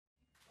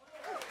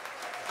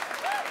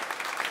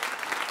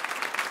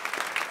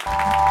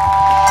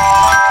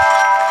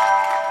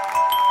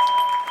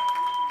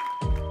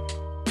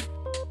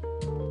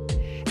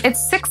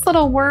It's 6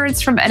 little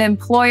words from an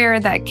employer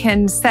that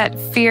can set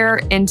fear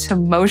into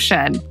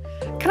motion.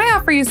 Can I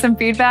offer you some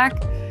feedback?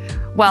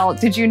 Well,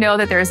 did you know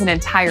that there's an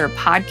entire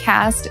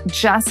podcast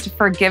just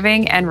for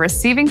giving and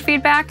receiving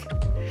feedback?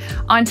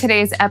 On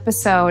today's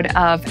episode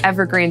of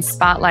Evergreen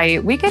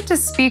Spotlight, we get to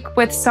speak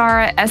with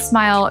Sara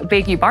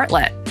Ismail-Beigi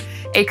Bartlett,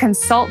 a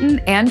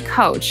consultant and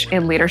coach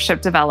in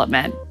leadership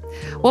development.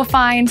 We'll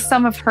find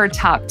some of her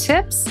top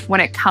tips when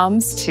it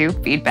comes to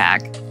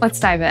feedback. Let's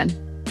dive in.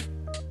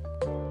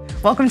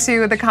 Welcome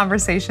to the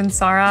conversation,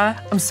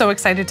 Sara. I'm so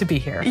excited to be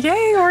here.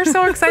 Yay, we're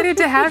so excited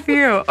to have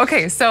you.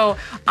 Okay, so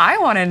I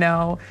want to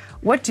know,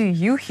 what do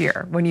you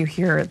hear when you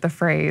hear the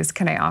phrase,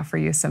 can I offer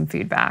you some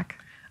feedback?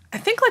 I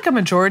think like a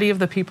majority of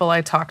the people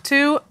I talk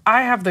to,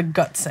 I have the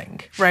gut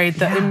sink, right?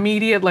 The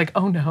immediate like,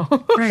 oh no,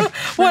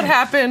 what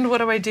happened? What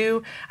do I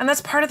do? And that's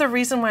part of the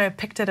reason why I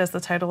picked it as the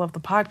title of the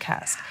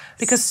podcast,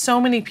 because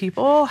so many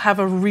people have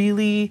a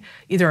really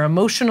either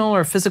emotional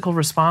or physical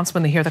response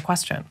when they hear the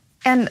question.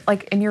 And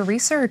like in your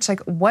research,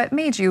 like what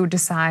made you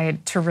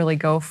decide to really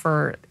go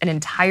for an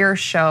entire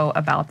show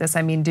about this?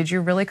 I mean, did you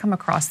really come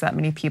across that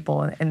many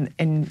people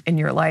in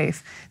your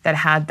life that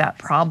had that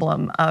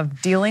problem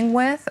of dealing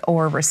with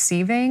or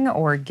receiving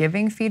or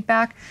giving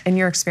feedback? In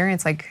your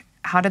experience, like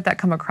how did that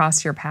come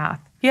across your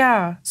path?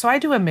 Yeah, so I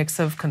do a mix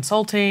of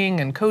consulting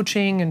and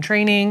coaching and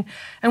training.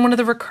 And one of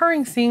the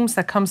recurring themes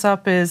that comes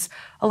up is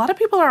a lot of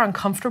people are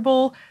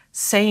uncomfortable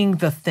saying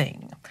the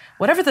thing,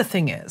 whatever the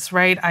thing is,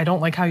 right? I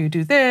don't like how you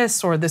do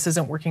this, or this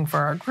isn't working for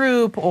our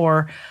group,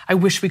 or I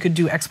wish we could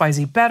do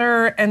XYZ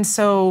better. And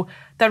so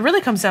that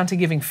really comes down to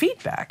giving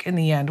feedback in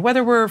the end,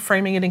 whether we're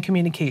framing it in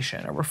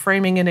communication or we're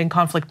framing it in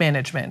conflict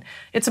management.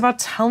 It's about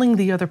telling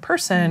the other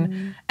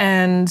person,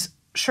 and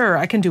sure,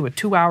 I can do a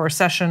 2-hour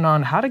session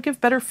on how to give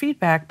better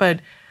feedback, but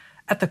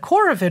at the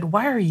core of it,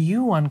 why are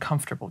you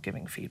uncomfortable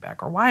giving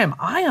feedback? Or why am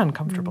I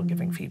uncomfortable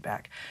giving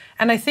feedback?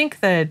 And I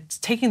think that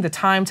taking the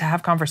time to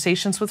have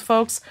conversations with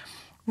folks,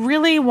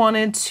 really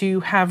wanted to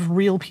have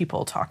real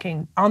people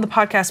talking. On the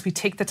podcast, we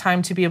take the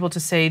time to be able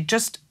to say,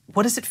 just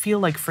what does it feel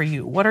like for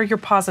you? What are your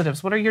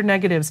positives? What are your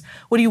negatives?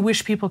 What do you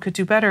wish people could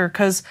do better?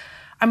 Because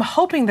I'm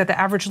hoping that the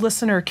average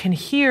listener can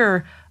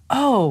hear,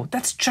 oh,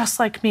 that's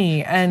just like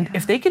me. And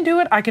if they can do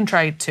it, I can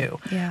try it too.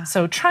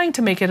 So trying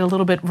to make it a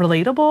little bit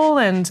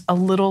relatable and a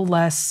little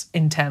less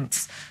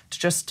intense to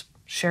just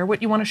share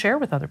what you want to share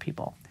with other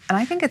people. And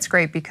I think it's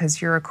great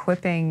because you're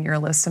equipping your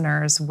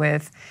listeners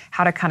with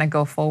how to kind of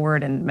go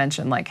forward and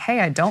mention like,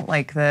 hey, I don't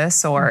like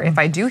this, or if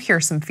I do hear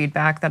some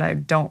feedback that I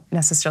don't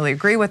necessarily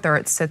agree with, or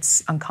it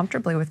sits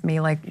uncomfortably with me,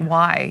 like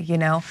why, you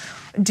know?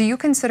 Do you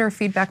consider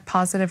feedback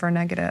positive or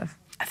negative?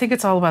 I think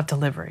it's all about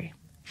delivery.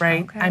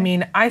 Right? Okay. I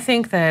mean, I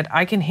think that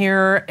I can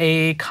hear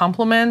a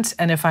compliment,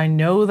 and if I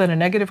know that a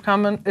negative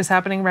comment is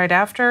happening right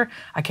after,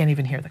 I can't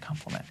even hear the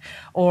compliment.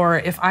 Or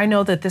if I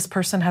know that this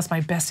person has my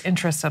best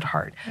interests at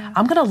heart,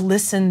 I'm going to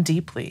listen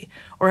deeply.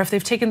 Or if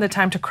they've taken the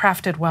time to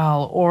craft it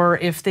well, or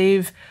if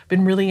they've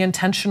been really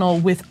intentional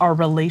with our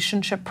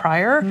relationship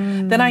prior,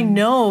 then I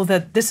know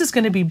that this is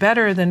going to be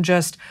better than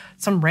just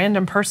some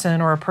random person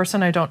or a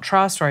person I don't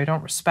trust or I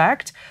don't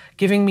respect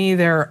giving me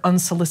their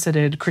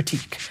unsolicited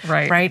critique,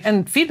 right?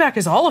 And feedback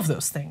is all of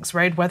those things,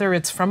 right? Whether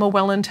it's from a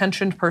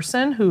well-intentioned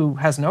person who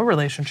has no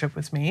relationship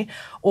with me,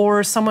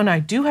 or someone I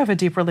do have a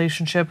deep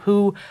relationship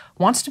who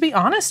wants to be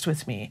honest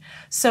with me.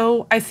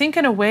 So I think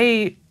in a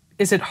way,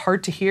 is it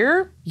hard to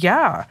hear?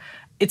 Yeah.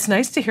 It's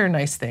nice to hear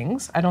nice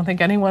things. I don't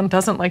think anyone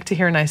doesn't like to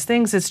hear nice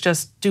things. It's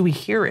just, do we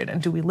hear it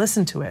and do we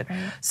listen to it?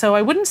 So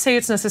I wouldn't say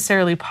it's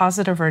necessarily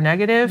positive or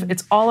negative.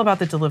 It's all about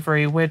the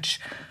delivery,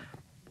 which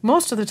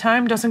most of the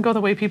time doesn't go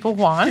the way people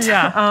want.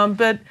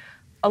 But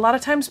a lot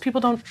of times people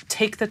don't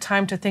take the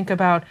time to think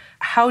about,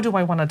 how do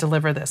I want to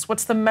deliver this?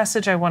 What's the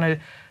message I want to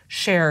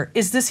share?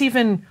 Is this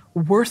even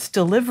worth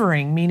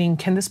delivering? Meaning,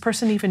 can this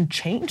person even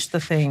change the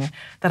thing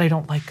that I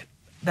don't like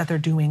that they're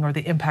doing or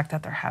the impact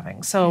that they're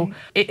having? So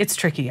it's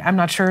tricky. I'm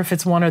not sure if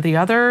it's one or the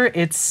other.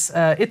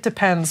 It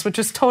depends, which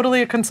is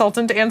totally a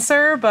consultant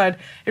answer, but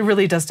it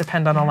really does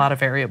depend on a lot of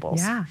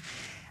variables.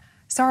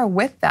 Sara,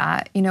 with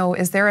that, you know,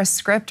 is there a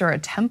script or a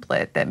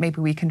template that maybe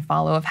we can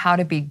follow of how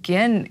to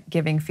begin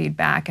giving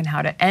feedback and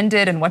how to end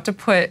it and what to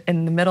put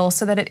in the middle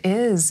so that it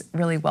is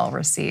really well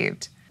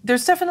received?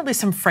 There's definitely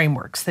some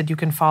frameworks that you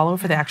can follow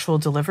for the actual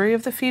delivery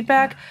of the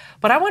feedback,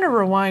 but I want to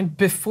rewind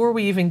before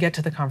we even get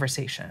to the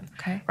conversation,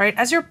 right?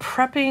 As you're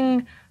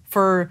prepping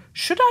for,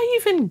 should I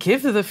even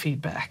give the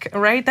feedback,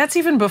 right? That's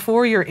even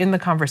before you're in the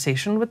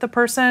conversation with the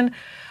person.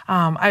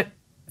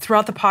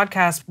 Throughout the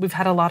podcast, we've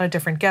had a lot of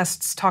different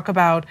guests talk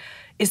about,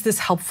 is this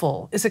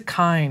helpful? Is it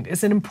kind?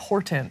 Is it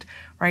important,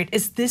 right?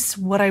 Is this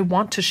what I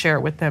want to share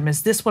with them?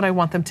 Is this what I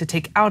want them to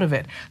take out of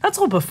it? That's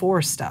all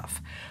before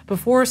stuff.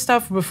 Before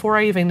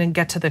I even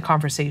get to the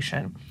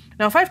conversation.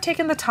 Now, if I've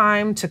taken the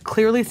time to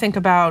clearly think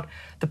about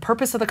the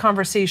purpose of the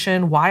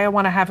conversation, why I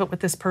want to have it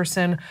with this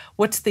person,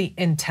 what's the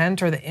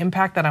intent or the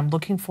impact that I'm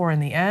looking for in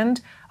the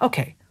end,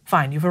 okay,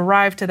 Fine, you've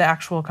arrived to the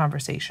actual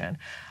conversation.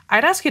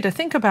 I'd ask you to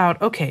think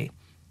about, okay,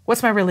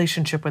 what's my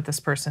relationship with this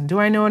person? Do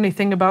I know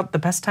anything about the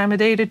best time of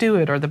day to do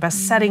it or the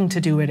best setting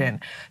to do it in?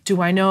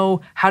 Do I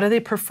know how do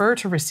they prefer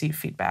to receive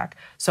feedback?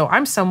 So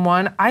I'm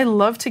someone, I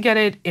love to get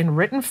it in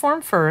written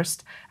form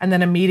first and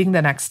then a meeting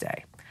the next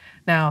day.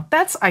 Now,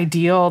 that's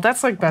ideal.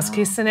 That's like best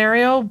case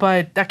scenario,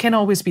 but that can't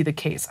always be the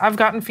case. I've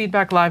gotten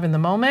feedback live in the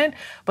moment,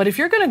 but if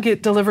you're going to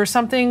deliver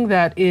something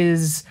that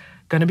is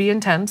going to be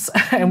intense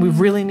and we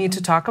really need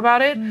to talk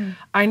about it,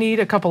 I need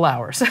a couple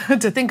hours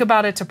to think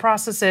about it, to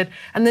process it,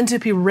 and then to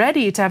be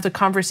ready to have the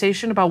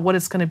conversation about what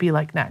it's going to be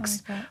like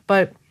next.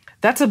 But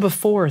that's a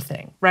before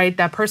thing, right?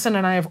 That person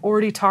and I have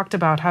already talked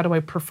about how do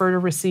I prefer to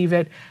receive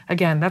it.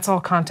 Again, that's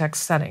all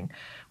context setting.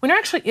 When you're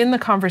actually in the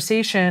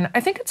conversation, I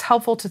think it's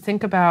helpful to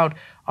think about,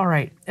 all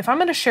right, if I'm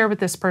going to share with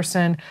this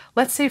person,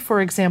 let's say, for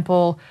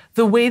example,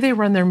 the way they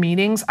run their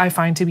meetings, I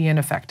find to be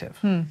ineffective.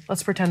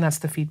 Let's pretend that's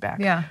the feedback.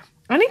 Yeah.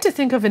 I need to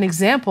think of an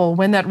example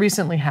when that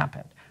recently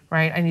happened,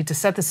 right? I need to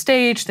set the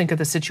stage, think of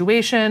the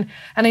situation,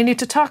 and I need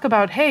to talk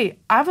about, hey,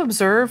 I've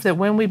observed that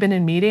when we've been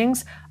in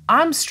meetings,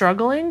 I'm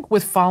struggling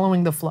with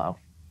following the flow,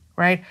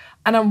 right?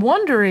 And I'm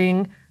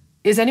wondering,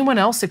 is anyone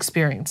else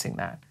experiencing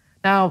that?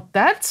 Now,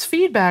 that's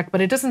feedback, but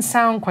it doesn't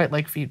sound quite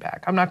like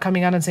feedback. I'm not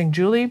coming out and saying,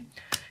 Julie,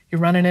 you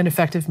run an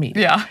ineffective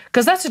meeting. Yeah.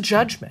 Because that's a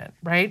judgment,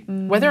 right?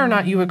 Whether or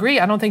not you agree,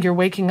 I don't think you're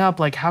waking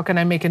up like, how can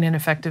I make an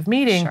ineffective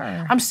meeting?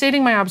 Sure. I'm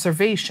stating my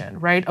observation,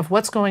 right, of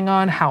what's going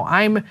on, how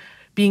I'm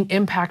being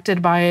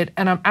impacted by it.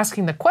 And I'm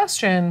asking the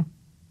question,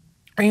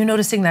 are you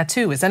noticing that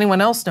too? Is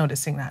anyone else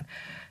noticing that?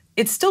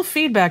 It's still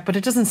feedback, but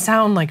it doesn't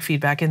sound like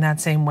feedback in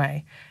that same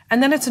way.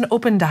 And then it's an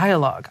open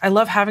dialogue. I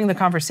love having the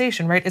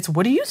conversation, right? It's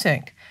what do you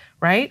think,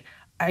 right?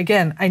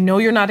 Again, I know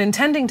you're not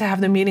intending to have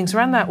the meetings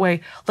run that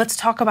way. Let's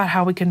talk about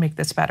how we can make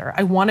this better.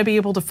 I want to be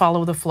able to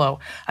follow the flow.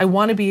 I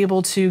want to be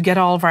able to get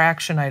all of our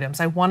action items.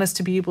 I want us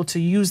to be able to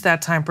use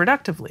that time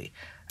productively.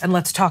 And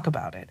let's talk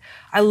about it.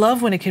 I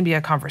love when it can be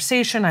a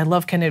conversation. I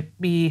love can it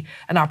be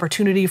an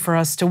opportunity for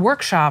us to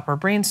workshop or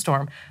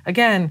brainstorm.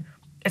 Again,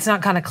 it's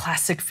not kind of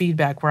classic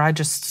feedback where I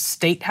just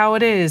state how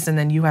it is and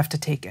then you have to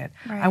take it.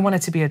 Right. I want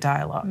it to be a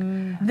dialogue.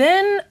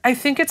 Then I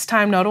think it's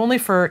time not only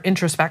for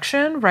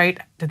introspection, right?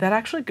 Did that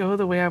actually go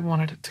the way I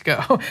wanted it to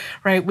go,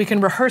 right? We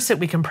can rehearse it,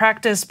 we can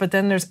practice, but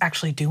then there's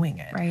actually doing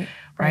it,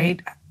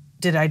 right?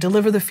 Did I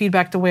deliver the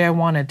feedback the way I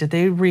wanted? Did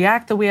they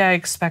react the way I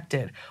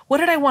expected? What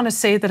did I want to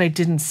say that I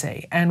didn't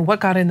say? And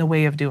what got in the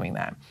way of doing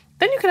that?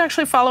 Then you can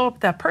actually follow up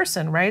with that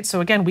person, right?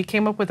 So again, we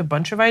came up with a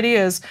bunch of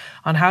ideas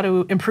on how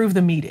to improve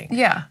the meeting.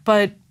 Yeah.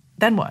 But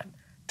then what?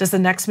 Does the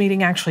next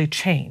meeting actually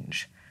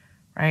change,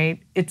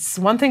 right? It's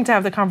one thing to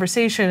have the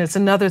conversation. It's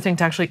another thing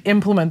to actually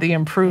implement the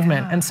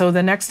improvement. And so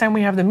the next time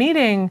we have the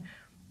meeting,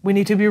 we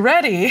need to be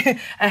ready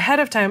ahead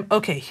of time.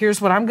 Okay,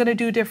 here's what I'm going to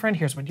do different.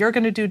 Here's what you're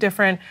going to do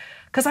different.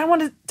 Because I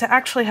wanted to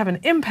actually have an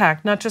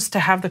impact, not just to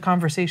have the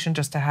conversation,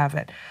 just to have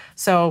it.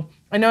 So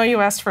I know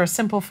you asked for a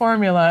simple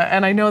formula,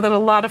 and I know that a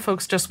lot of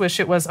folks just wish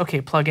it was, okay,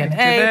 plug in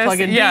A,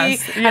 plug in B,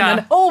 and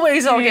then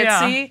always I'll get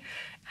C.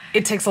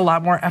 It takes a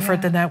lot more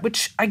effort than that,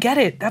 which I get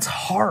it. That's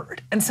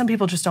hard. And some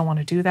people just don't want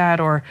to do that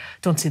or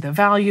don't see the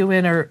value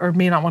in or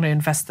may not want to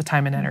invest the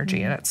time and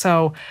energy in it.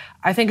 So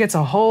I think it's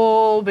a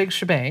whole big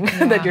shebang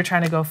that you're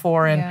trying to go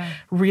for and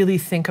really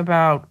think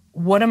about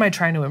what am I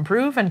trying to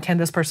improve and can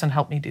this person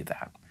help me do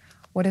that?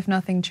 What if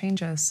nothing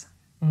changes?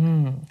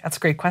 That's a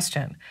great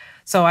question.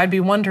 So I'd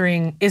be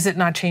wondering, is it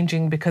not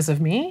changing because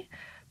of me?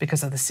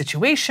 Because of the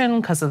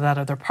situation, because of that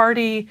other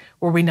party?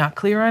 Were we not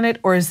clear on it?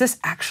 Or is this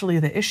actually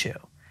the issue?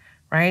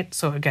 Right?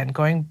 So again,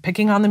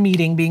 picking on the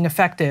meeting, being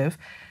effective.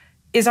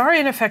 Is our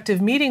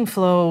ineffective meeting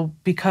flow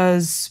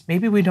because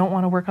maybe we don't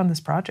want to work on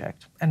this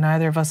project and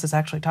neither of us has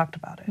actually talked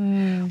about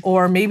it?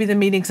 Or maybe the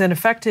meeting's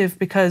ineffective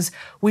because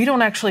we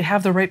don't actually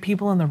have the right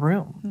people in the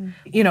room.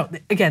 You know,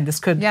 again, this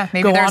could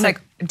maybe go there's on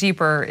like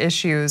deeper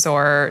issues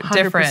or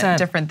 100%.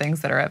 different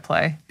things that are at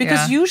play.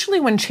 Because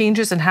usually when change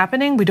isn't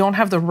happening, we don't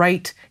have the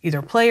right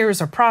either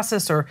players or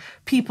process or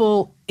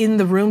people in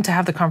the room to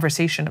have the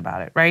conversation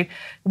about it, right?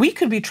 We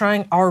could be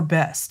trying our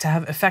best to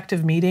have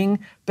effective meeting,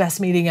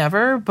 best meeting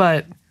ever,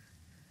 but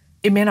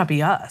it may not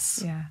be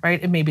us,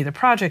 right? It may be the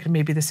project, it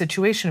may be the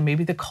situation, it may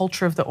be the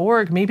culture of the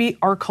org. Maybe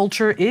our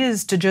culture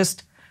is to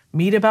just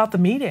meet about the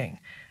meeting.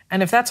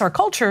 And if that's our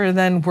culture,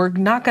 then we're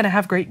not going to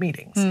have great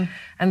meetings.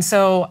 And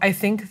so I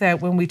think that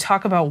when we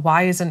talk about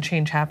why isn't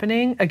change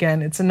happening,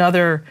 again,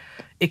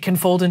 it can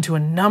fold into a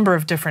number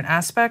of different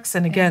aspects.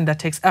 And again, that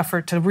takes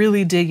effort to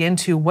really dig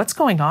into what's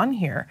going on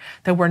here,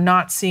 that we're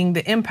not seeing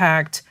the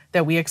impact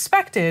that we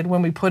expected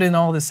when we put in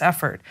all this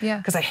effort.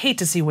 Because I hate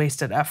to see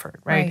wasted effort,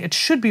 right? It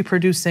should be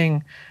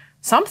producing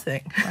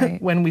something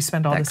when we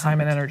spend all this time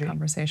and energy.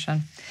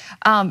 Conversation.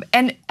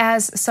 And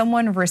as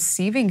someone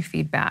receiving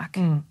feedback,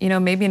 you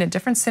know, maybe in a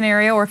different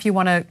scenario, or if you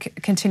want to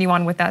continue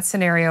on with that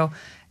scenario,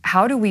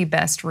 how do we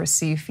best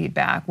receive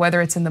feedback?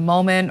 Whether it's in the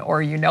moment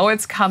or you know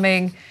it's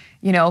coming,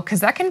 because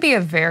that can be a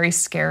very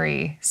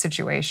scary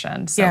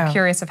situation. So I'm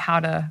curious of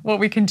what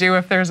we can do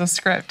if there's a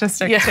script to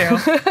stick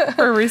to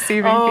for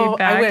receiving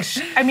feedback. I wish.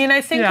 I mean,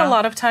 I think a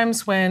lot of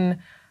times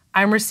when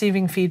I'm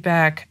receiving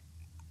feedback,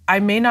 I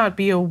may not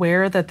be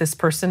aware that this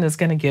person is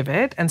going to give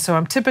it. And so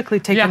I'm typically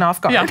taken off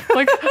guard. Yeah.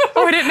 Like,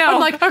 I didn't know. I'm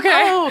like,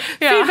 okay,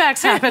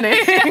 feedback's happening,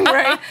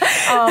 right?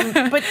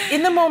 But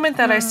in the moment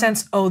that I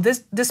sense,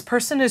 this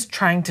person is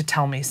trying to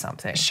tell me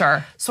something.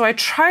 Sure. So I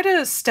try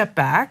to step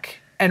back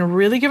and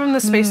really give them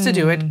the space to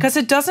do it, because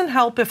it doesn't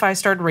help if I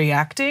start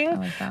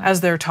reacting as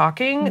they're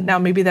talking. Now,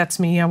 maybe that's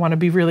me. I want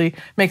to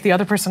make the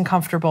other person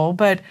comfortable,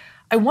 but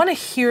I want to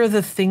hear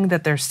the thing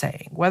that they're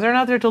saying, whether or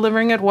not they're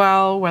delivering it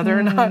well, whether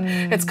or not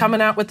it's coming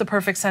out with the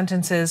perfect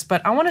sentences.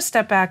 But I want to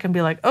step back and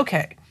be like,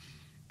 okay,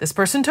 this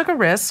person took a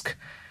risk.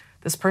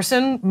 This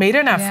person made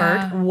an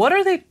effort. What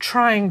are they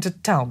trying to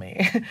tell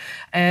me?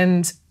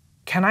 And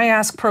can I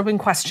ask probing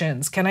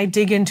questions? Can I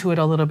dig into it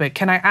a little bit?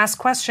 Can I ask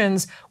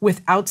questions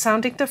without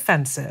sounding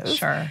defensive?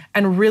 Sure.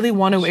 And really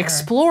want to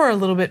explore a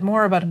little bit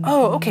more about,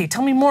 okay,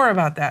 tell me more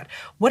about that.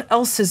 What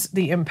else is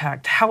the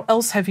impact? How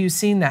else have you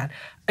seen that?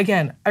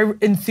 Again, I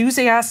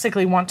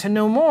enthusiastically want to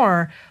know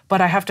more, but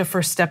I have to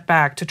first step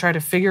back to try to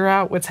figure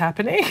out what's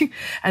happening.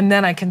 And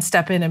then I can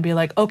step in and be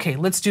like, okay,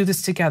 let's do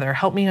this together.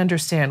 Help me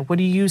understand. What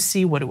do you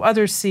see? What do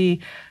others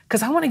see?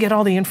 Because I want to get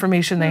all the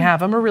information they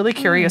have. I'm a really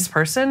curious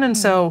person. And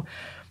so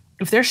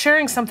if they're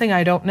sharing something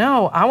I don't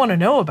know, I want to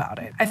know about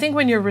it. I think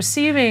when you're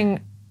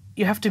receiving,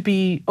 you have to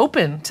be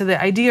open to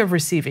the idea of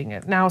receiving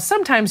it. Now,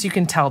 sometimes you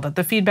can tell that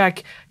the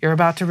feedback you're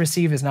about to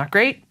receive is not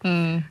great.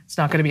 It's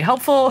not going to be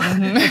helpful.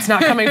 It's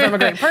not coming from a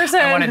great person.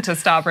 I want it to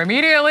stop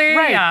immediately.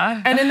 Right.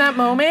 Yeah. And in that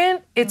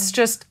moment, it's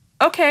just,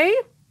 okay,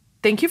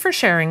 thank you for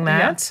sharing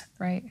that.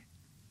 Yeah. Right.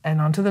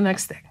 And on to the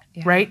next thing.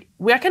 Yeah. Right?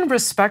 I can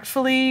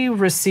respectfully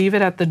receive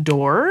it at the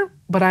door,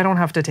 but I don't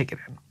have to take it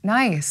in.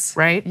 Nice.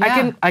 Right?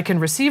 Yeah. I can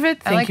receive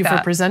it. Thank you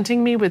for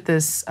presenting me with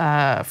this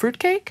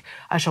fruitcake.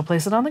 I shall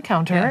place it on the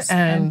counter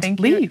and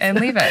leave. And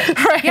leave it.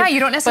 Right. Yeah, you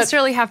don't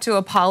necessarily have to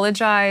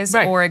apologize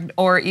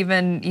or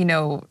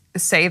even,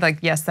 say like,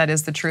 yes, that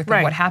is the truth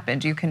of what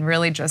happened. You can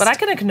really just... But I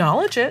can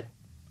acknowledge it.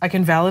 I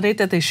can validate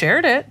that they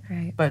shared it,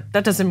 right. but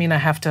that doesn't mean I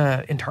have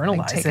to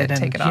internalize take it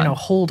it and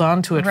hold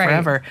on to it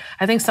forever.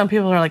 I think some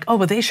people are like,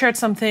 but they shared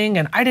something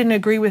and I didn't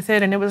agree with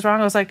it and it was wrong.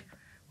 I was like,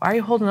 why are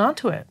you holding on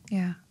to it?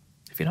 Yeah.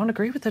 If you don't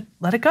agree with it,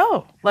 let it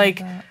go.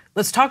 Like,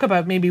 let's talk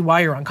about maybe why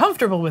you're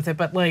uncomfortable with it,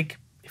 but like,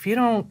 if you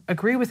don't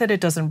agree with it,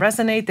 it doesn't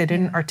resonate, they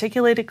didn't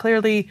articulate it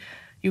clearly,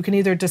 you can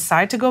either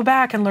decide to go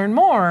back and learn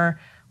more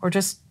or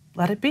just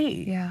let it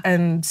be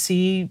and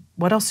see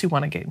what else you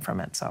want to gain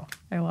from it. So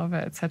I love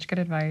it. Such good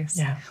advice.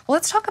 Yeah. Well,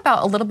 let's talk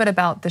a little bit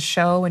about the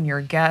show and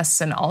your guests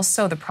and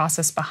also the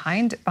process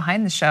behind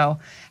the show.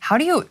 How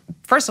do you,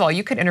 first of all,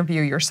 you could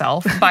interview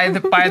yourself by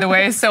the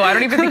way, so I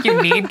don't even think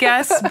you need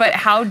guests, but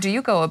how do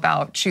you go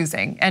about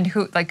choosing and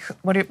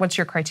what's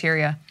your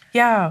criteria?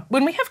 Yeah,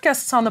 when we have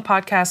guests on the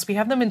podcast, we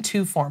have them in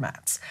two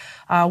formats.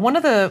 One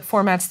of the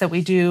formats that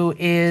we do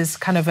is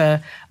kind of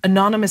a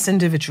anonymous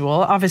individual.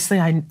 Obviously,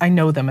 I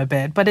know them a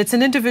bit, but it's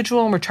an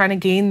individual and we're trying to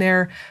gain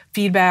their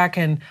feedback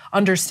and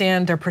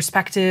understand their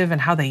perspective and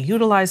how they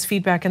utilize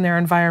feedback in their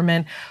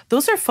environment.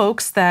 Those are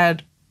folks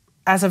that,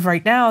 as of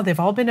right now, they've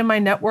all been in my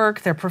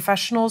network. They're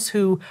professionals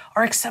who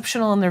are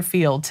exceptional in their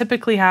field,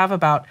 typically have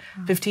about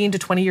 15 to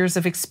 20 years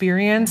of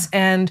experience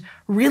and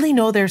really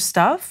know their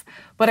stuff.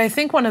 But I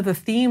think one of the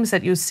themes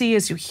that you see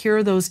as you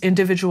hear those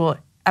individual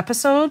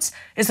episodes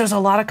is there's a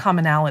lot of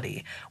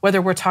commonality,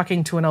 whether we're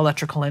talking to an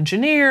electrical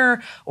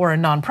engineer or a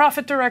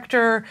nonprofit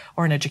director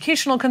or an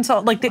educational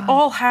consultant, like they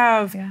all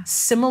have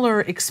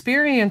similar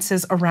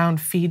experiences around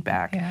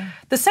feedback.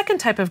 The second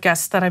type of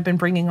guest that I've been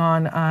bringing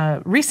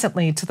on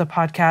recently to the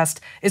podcast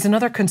is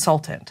another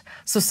consultant.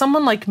 So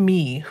someone like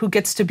me who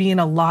gets to be in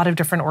a lot of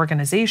different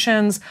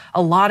organizations,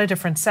 a lot of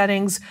different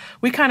settings.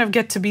 We kind of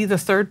get to be the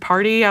third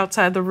party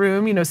outside the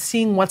room,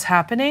 seeing what's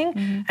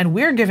happening, and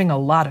we're giving a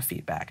lot of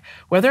feedback.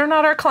 Whether or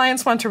not our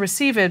clients want to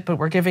receive it, but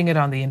we're giving it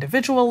on the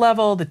individual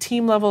level, the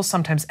team level,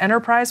 sometimes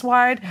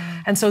enterprise-wide.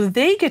 And so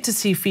they get to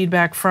see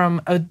feedback from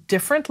a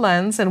different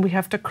lens, and we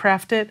have to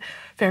craft it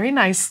very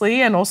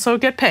nicely and also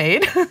get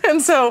paid.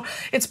 And so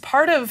it's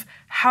part of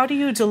how do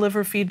you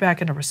deliver feedback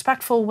in a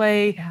respectful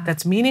way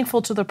that's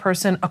meaningful to the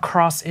person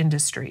across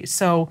industries.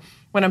 So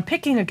when I'm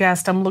picking a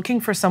guest, I'm looking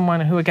for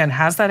someone who, again,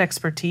 has that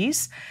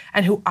expertise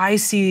and who I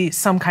see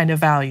some kind of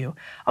value.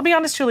 I'll be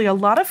honest, Julie, a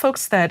lot of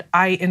folks that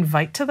I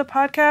invite to the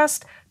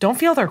podcast don't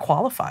feel they're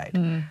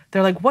qualified.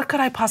 They're like, what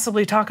could I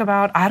possibly talk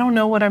about? I don't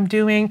know what I'm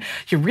doing.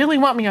 You really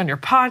want me on your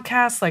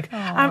podcast?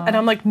 And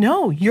I'm like,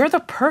 no, you're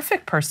the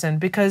perfect person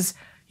because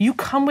you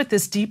come with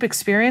this deep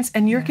experience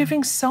and you're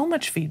giving so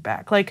much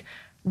feedback. Like,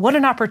 what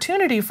an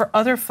opportunity for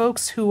other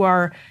folks who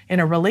are in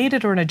a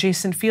related or an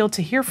adjacent field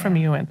to hear from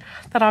you. And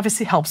that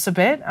obviously helps a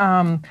bit.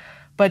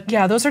 But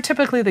yeah, those are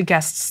typically the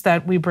guests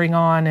that we bring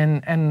on,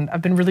 and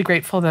I've been really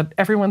grateful that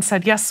everyone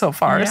said yes so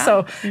far. Yeah,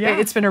 So yeah.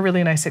 it's been a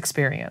really nice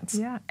experience.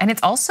 Yeah, and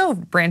it's also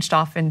branched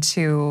off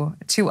into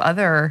two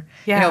other,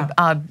 Yeah.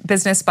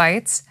 Business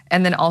Bites,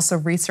 and then also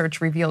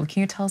Research Revealed.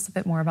 Can you tell us a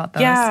bit more about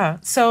those? Yeah,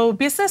 so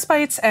Business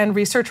Bites and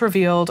Research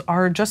Revealed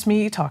are just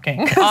me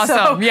talking. Awesome.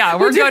 So yeah,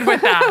 we're good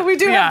with that. We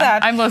do have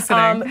that. I'm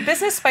listening.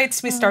 Business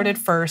Bites we started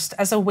first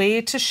as a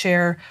way to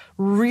share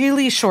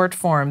really short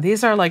form.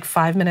 These are like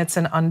 5 minutes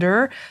and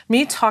under,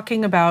 me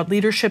talking about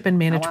leadership and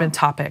management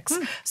topics.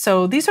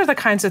 So these are the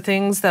kinds of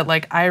things that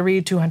like I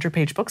read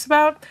 200-page books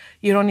about.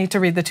 You don't need to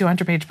read the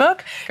 200-page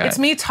book. Good. It's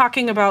me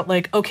talking about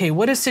like, okay,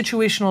 what is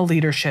situational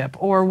leadership?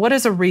 Or what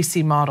is a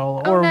RACI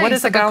model? Or what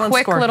is like a balance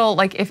quick score? little,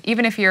 like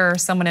even if you're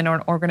someone in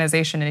an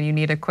organization and you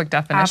need a quick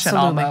definition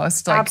Absolutely.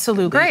 almost. Like,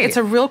 Absolutely. Great. It's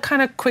a real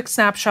kind of quick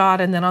snapshot.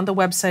 And then on the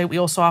website, we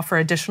also offer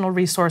additional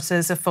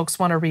resources if folks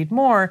want to read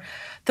more.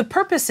 The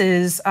purpose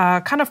is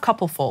kind of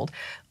couplefold.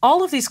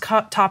 All of these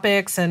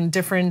topics and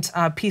different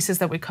pieces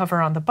that we cover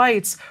on the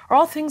Bites are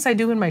all things I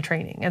do in my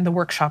training and the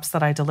workshops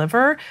that I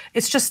deliver.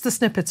 It's just the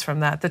snippets from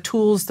that, the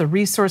tools, the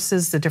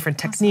resources, the different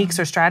techniques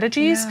or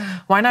strategies. Yeah.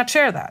 Why not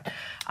share that?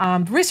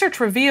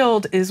 Research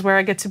Revealed is where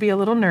I get to be a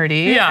little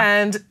nerdy. Yeah.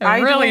 And I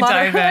really do a lot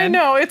dive of, in. I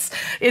know,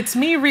 it's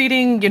me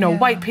reading,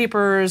 white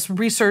papers,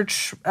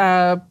 research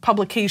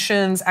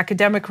publications,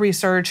 academic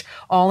research,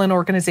 all in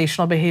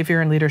organizational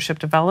behavior and leadership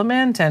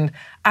development. And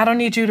I don't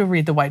need you to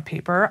read the white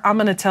paper. I'm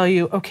going to tell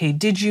you, okay,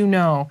 did you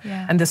know?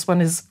 Yeah. And this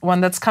one is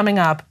one that's coming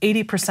up.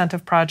 80%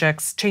 of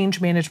projects, change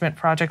management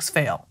projects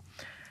fail.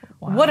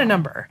 Wow. What a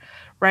number,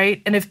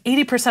 right? And if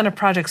 80% of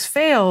projects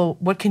fail,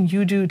 what can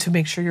you do to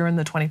make sure you're in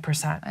the 20%?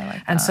 I like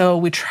that. And so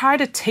we try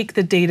to take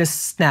the data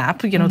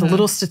snap, the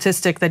little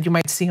statistic that you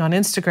might see on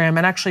Instagram,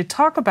 and actually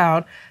talk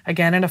about,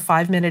 again, in a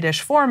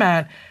 5-minute-ish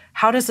format,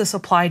 how does this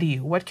apply to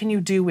you? What can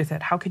you do with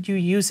it? How could you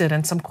use it?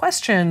 And some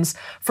questions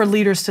for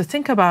leaders to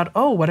think about,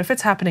 oh, what if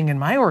it's happening in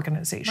my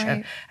organization?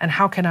 Right. And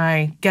how can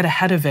I get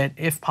ahead of it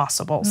if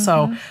possible?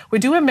 So we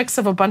do a mix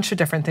of a bunch of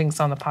different things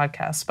on the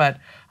podcast, but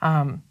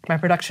my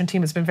production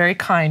team has been very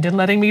kind in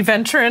letting me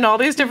venture in all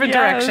these different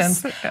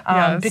directions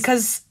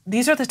because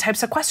these are the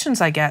types of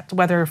questions I get,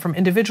 whether from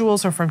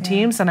individuals or from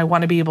teams, and I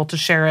want to be able to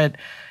share it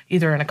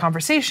either in a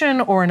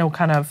conversation or in a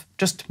kind of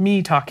just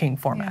me talking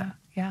format.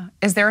 Yeah.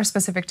 Is there a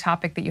specific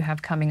topic that you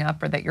have coming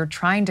up or that you're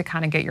trying to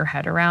kind of get your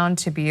head around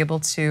to be able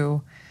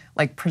to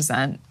like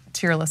present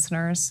to your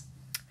listeners?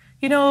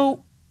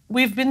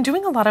 We've been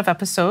doing a lot of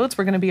episodes.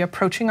 We're going to be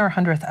approaching our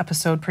 100th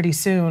episode pretty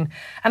soon.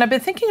 And I've been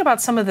thinking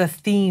about some of the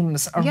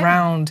themes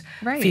around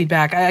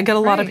feedback. I get a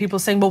lot of people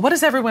saying, well, what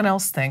does everyone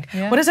else think?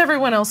 Yeah. What is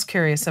everyone else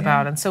curious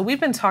about? And so we've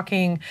been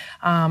talking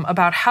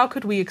about how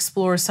could we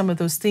explore some of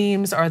those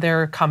themes? Are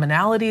there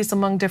commonalities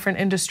among different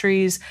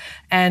industries?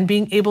 And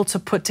being able to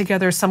put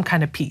together some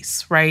kind of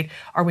piece, right?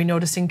 Are we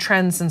noticing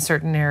trends in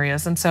certain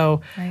areas? And so,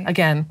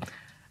 again,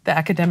 the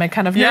academic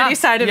kind of nerdy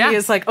side of me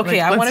is like, okay,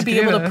 I want to be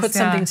able to put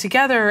something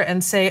together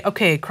and say,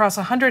 okay, across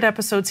 100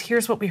 episodes,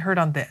 here's what we heard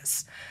on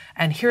this.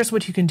 And here's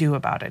what you can do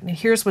about it. And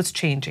here's what's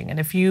changing. And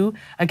if you,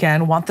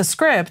 again, want the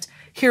script,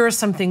 here are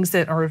some things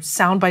that are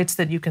sound bites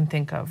that you can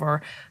think of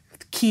or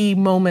key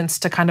moments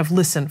to kind of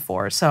listen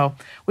for. So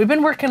we've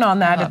been working on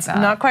that. It's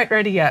not quite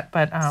ready yet,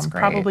 but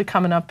probably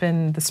coming up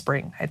in the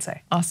spring, I'd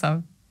say.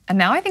 Awesome. And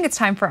now I think it's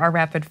time for our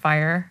rapid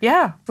fire.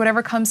 Yeah.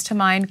 Whatever comes to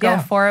mind, go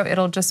for it.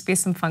 It'll just be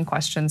some fun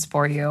questions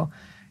for you.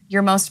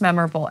 Your most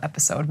memorable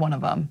episode, one of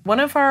them. One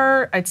of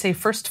our, I'd say,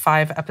 first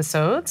 5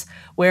 episodes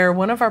where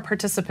one of our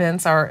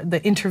participants,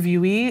 the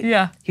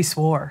interviewee, he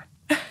swore,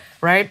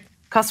 right?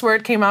 Cuss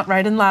word came out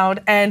right and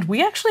loud. And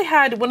we actually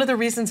had, one of the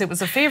reasons it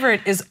was a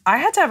favorite is I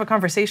had to have a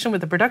conversation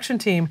with the production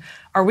team.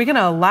 Are we going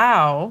to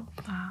allow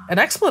an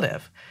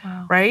expletive?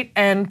 Right?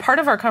 And part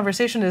of our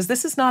conversation is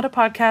this is not a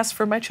podcast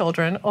for my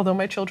children, although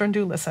my children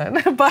do listen,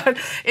 but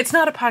it's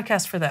not a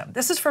podcast for them.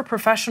 This is for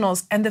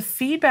professionals. And the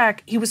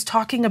feedback, he was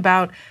talking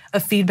about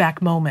a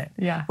feedback moment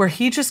where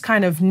he just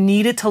kind of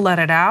needed to let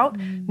it out,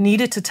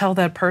 needed to tell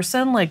that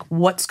person like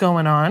what's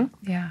going on.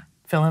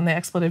 Fill in the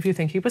expletive you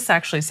think he was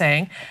actually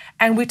saying.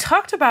 And we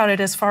talked about it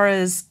as far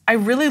as, I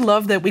really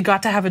love that we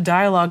got to have a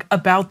dialogue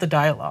about the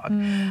dialogue.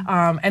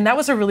 And that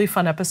was a really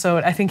fun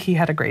episode. I think he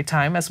had a great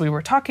time as we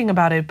were talking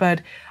about it,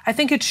 but I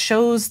think it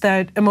shows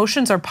that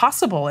emotions are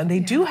possible and they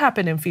do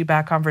happen in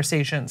feedback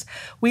conversations.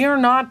 We are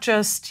not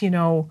just,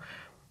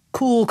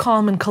 cool,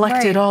 calm, and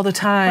collected all the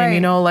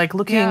time, like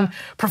looking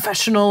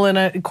professional in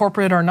a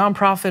corporate or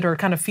nonprofit or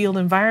kind of field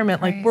environment.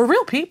 Like we're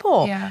real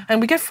people and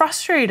we get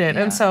frustrated.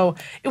 And so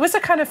it was a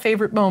kind of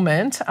favorite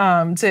moment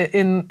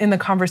in the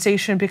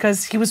conversation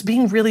because he was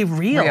being really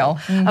real.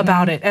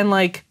 About it. And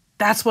like,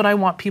 that's what I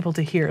want people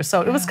to hear.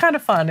 So it was kind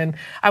of fun. And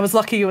I was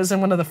lucky it was in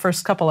one of the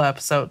first couple of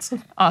episodes.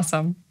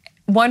 Awesome.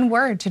 One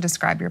word to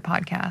describe your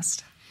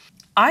podcast.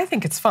 I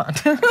think it's fun.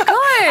 Good.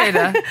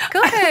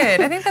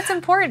 I think that's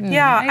important.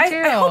 Yeah, I do.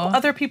 I hope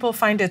other people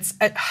find it's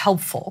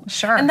helpful.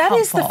 Sure. And that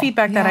is the helpful.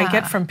 feedback that I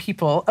get from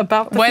people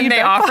about the when feedback.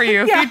 they offer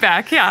you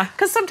feedback. Yeah.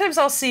 Because sometimes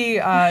I'll see,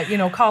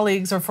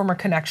 colleagues or former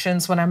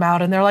connections when I'm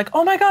out and they're like,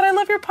 oh my God, I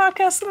love your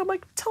podcast. And I'm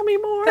like, tell me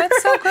more.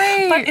 That's so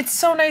great. But it's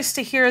so nice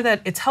to hear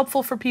that it's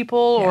helpful for people.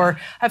 Or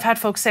I've had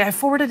folks say, I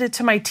forwarded it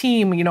to my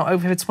team,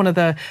 if it's one of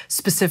the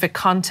specific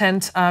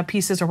content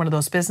pieces or one of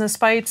those business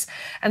bites.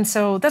 And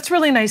so that's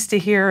really nice to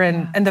hear.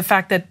 And the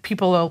fact that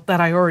people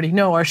that I already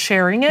know are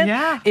sharing it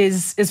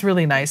is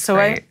really nice. So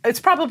it's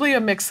probably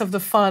a mix of the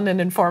fun and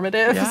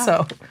informative. Yeah.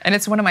 So and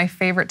it's one of my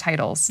favorite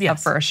titles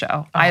for a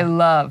show. I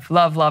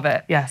love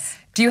it. Yes.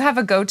 Do you have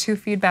a go-to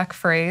feedback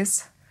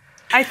phrase?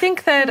 I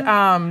think that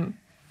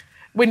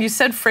when you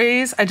said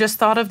phrase, I just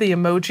thought of the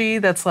emoji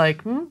that's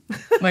like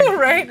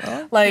right?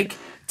 Oh. Like,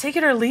 take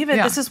it or leave it.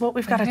 Yeah. This is what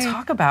we've got to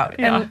talk about.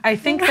 Yeah. And I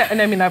think that,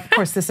 and I mean, of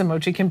course, this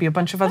emoji can be a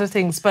bunch of other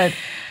things, but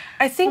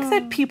I think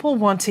that people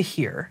want to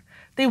hear.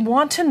 They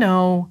want to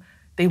know.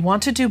 They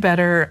want to do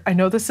better. I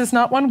know this is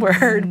not one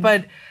word,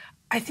 but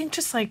I think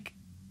just like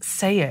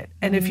say it.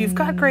 And if you've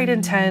got great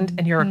intent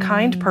and you're a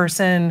kind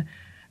person,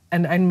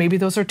 and maybe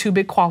those are two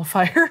big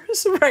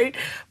qualifiers, right?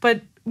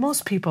 But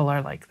most people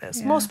are like this.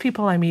 Yeah. Most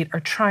people I meet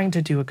are trying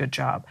to do a good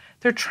job.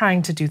 They're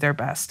trying to do their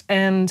best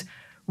and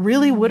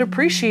really would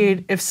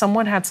appreciate if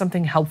someone had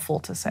something helpful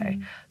to say.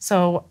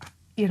 So,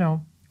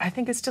 I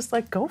think it's just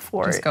like, go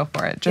for it. Just go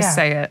for it. Just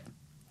say it.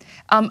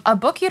 A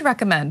book you'd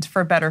recommend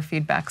for better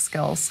feedback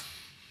skills?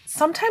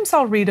 Sometimes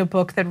I'll read a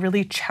book that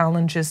really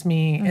challenges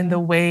me in the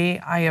way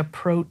I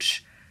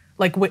approach,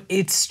 like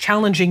it's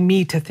challenging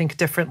me to think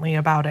differently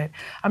about it.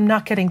 I'm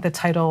not getting the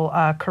title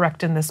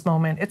correct in this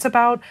moment. It's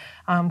about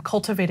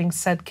cultivating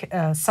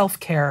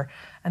self-care.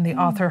 And the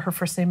author, her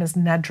first name is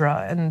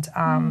Nedra.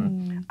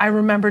 And I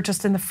remember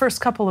just in the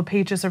first couple of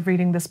pages of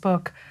reading this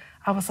book,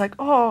 I was like,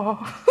 oh,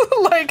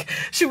 like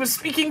she was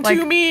speaking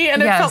to me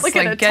and it felt like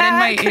an attack.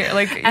 Get in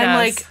my ear.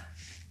 And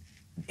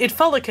it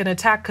felt like an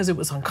attack because it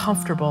was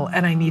uncomfortable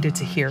and I needed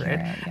to hear it.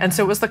 Yeah. And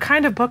so it was the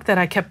kind of book that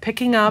I kept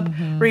picking up,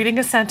 reading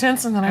a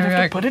sentence, and then I'd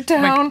have to put it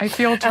down. Like, I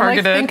feel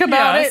targeted. And think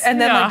about it, and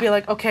then I'd be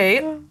like,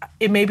 okay,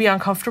 it may be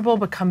uncomfortable,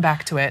 but come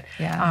back to it.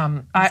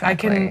 Yeah,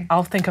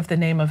 I'll think of the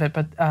name of it,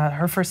 but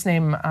her first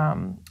name,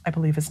 I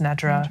believe, is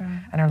Nedra,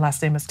 and her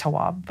last name is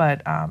Tawab.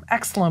 But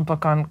excellent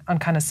book on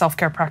kind of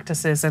self-care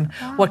practices and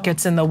what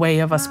gets in the way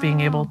of us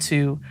being able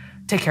to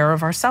take care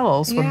of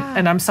ourselves.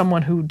 And I'm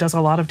someone who does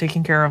a lot of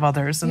taking care of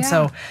others. And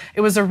so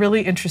it was a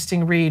really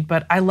interesting read,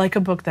 but I like a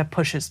book that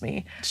pushes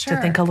me to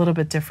think a little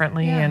bit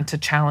differently and to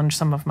challenge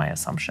some of my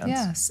assumptions.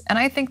 Yes. And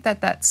I think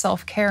that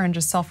self-care and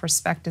just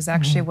self-respect is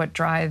actually what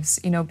drives,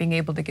 being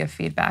able to give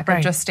feedback or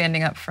just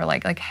standing up for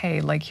like,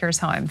 hey, like, here's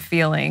how I'm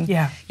feeling.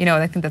 Yeah.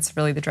 I think that's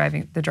really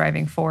the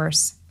driving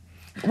force.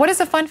 What is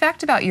a fun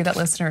fact about you that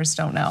listeners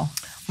don't know?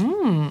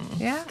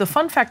 The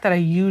fun fact that I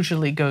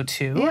usually go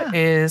to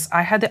is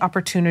I had the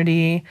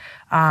opportunity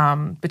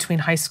between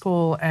high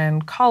school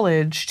and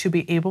college to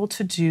be able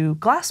to do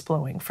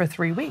glassblowing for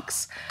 3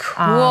 weeks.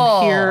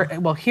 Cool.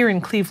 Here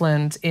in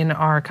Cleveland in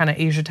our kind of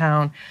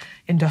Asiatown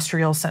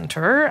Industrial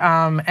Center.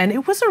 And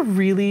it was a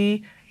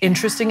really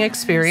interesting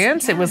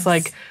experience. It was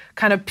like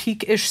kind of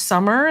peak-ish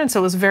summer, and so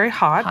it was very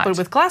hot. But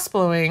with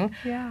glassblowing,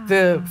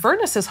 the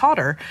furnace is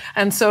hotter.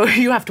 And so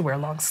you have to wear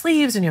long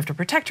sleeves and you have to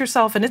protect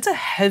yourself. And it's a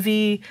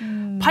heavy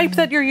pipe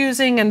that you're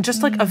using and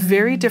just like a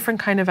very different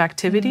kind of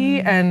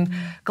activity. And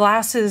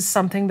glass is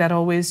something that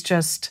always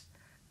just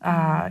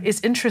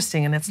is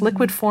interesting. In its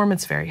liquid form,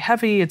 it's very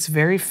heavy, it's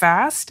very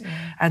fast.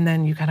 And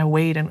then you kind of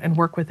wait and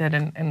work with it.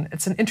 And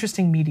it's an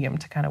interesting medium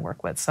to kind of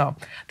work with. So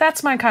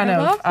that's my kind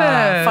of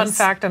fun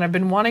fact. And I've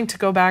been wanting to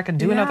go back and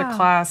do another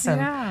class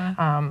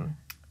and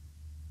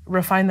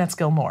refine that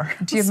skill more.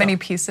 Do you have many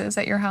pieces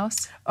at your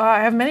house?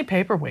 I have many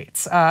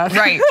paperweights.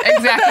 Right,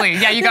 exactly.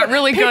 Yeah, you got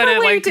really good at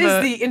like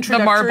the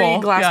introductory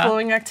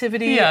glassblowing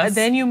activity. Yes.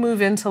 Then you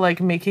move into like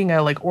making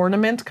a like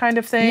ornament kind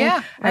of thing.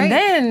 Yeah, right. And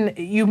then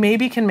you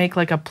maybe can make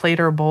like a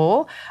plate or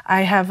bowl.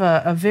 I have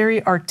a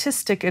very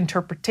artistic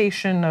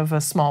interpretation of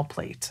a small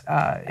plate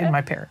in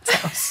my parents'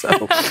 house.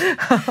 So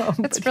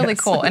that's really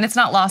cool. And it's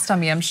not lost on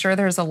me. I'm sure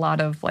there's a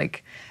lot of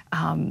like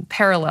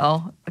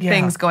parallel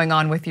things going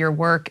on with your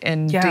work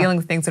and dealing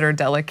with things that are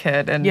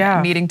delicate and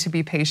needing to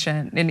be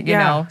patient and you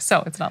know,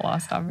 so it's not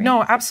lost on me.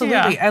 No,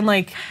 absolutely. And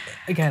like,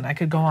 again, I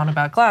could go on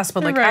about glass,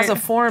 but like as a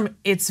form,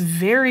 it's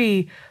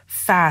very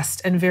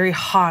fast and very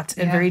hot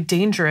and very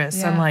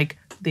dangerous. And like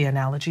the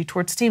analogy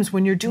towards teams,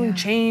 when you're doing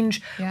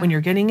change, when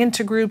you're getting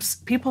into groups,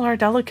 people are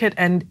delicate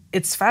and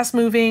it's fast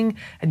moving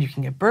and you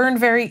can get burned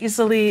very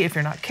easily if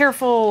you're not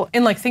careful.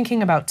 And like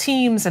thinking about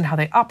teams and how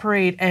they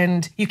operate,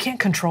 and you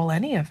can't control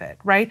any of it,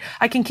 right?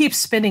 I can keep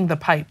spinning the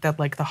pipe that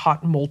like the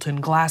hot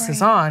molten glass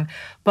is on,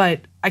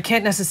 but I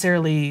can't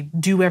necessarily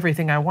do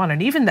everything I want.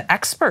 And even the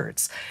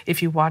experts,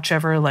 if you watch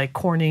ever like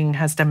Corning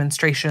has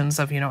demonstrations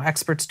of,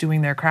 experts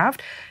doing their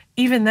craft,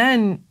 even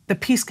then the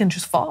piece can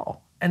just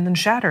fall and then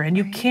shatter and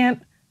you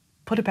can't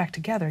put it back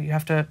together. You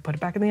have to put it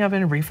back in the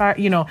oven, refire,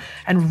 you know,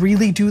 and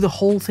really do the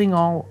whole thing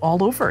all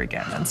over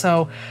again. And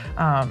so,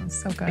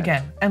 so good.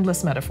 Again,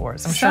 endless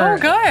metaphors. I'm So sure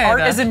good.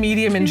 art as a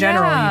medium in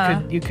general,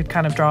 Yeah. you could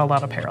kind of draw a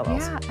lot of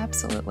parallels. Yeah,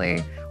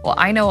 absolutely. Well,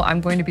 I know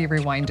I'm going to be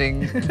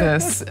rewinding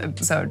this,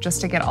 so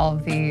just to get all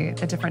of the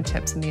different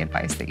tips and the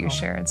advice that you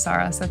shared,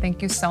 Sara. So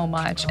thank you so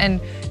much. And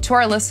to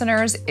our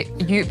listeners,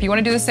 if you want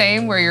to do the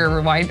same, where you're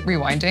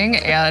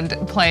rewinding and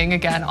playing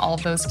again all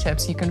of those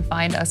tips, you can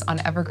find us on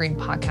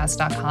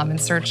evergreenpodcast.com and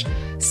search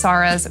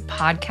Sara's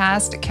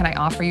podcast. Can I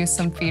offer you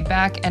some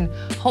feedback? And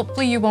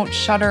hopefully you won't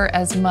shudder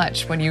as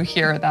much when you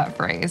hear that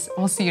phrase.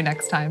 We'll see you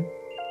next time.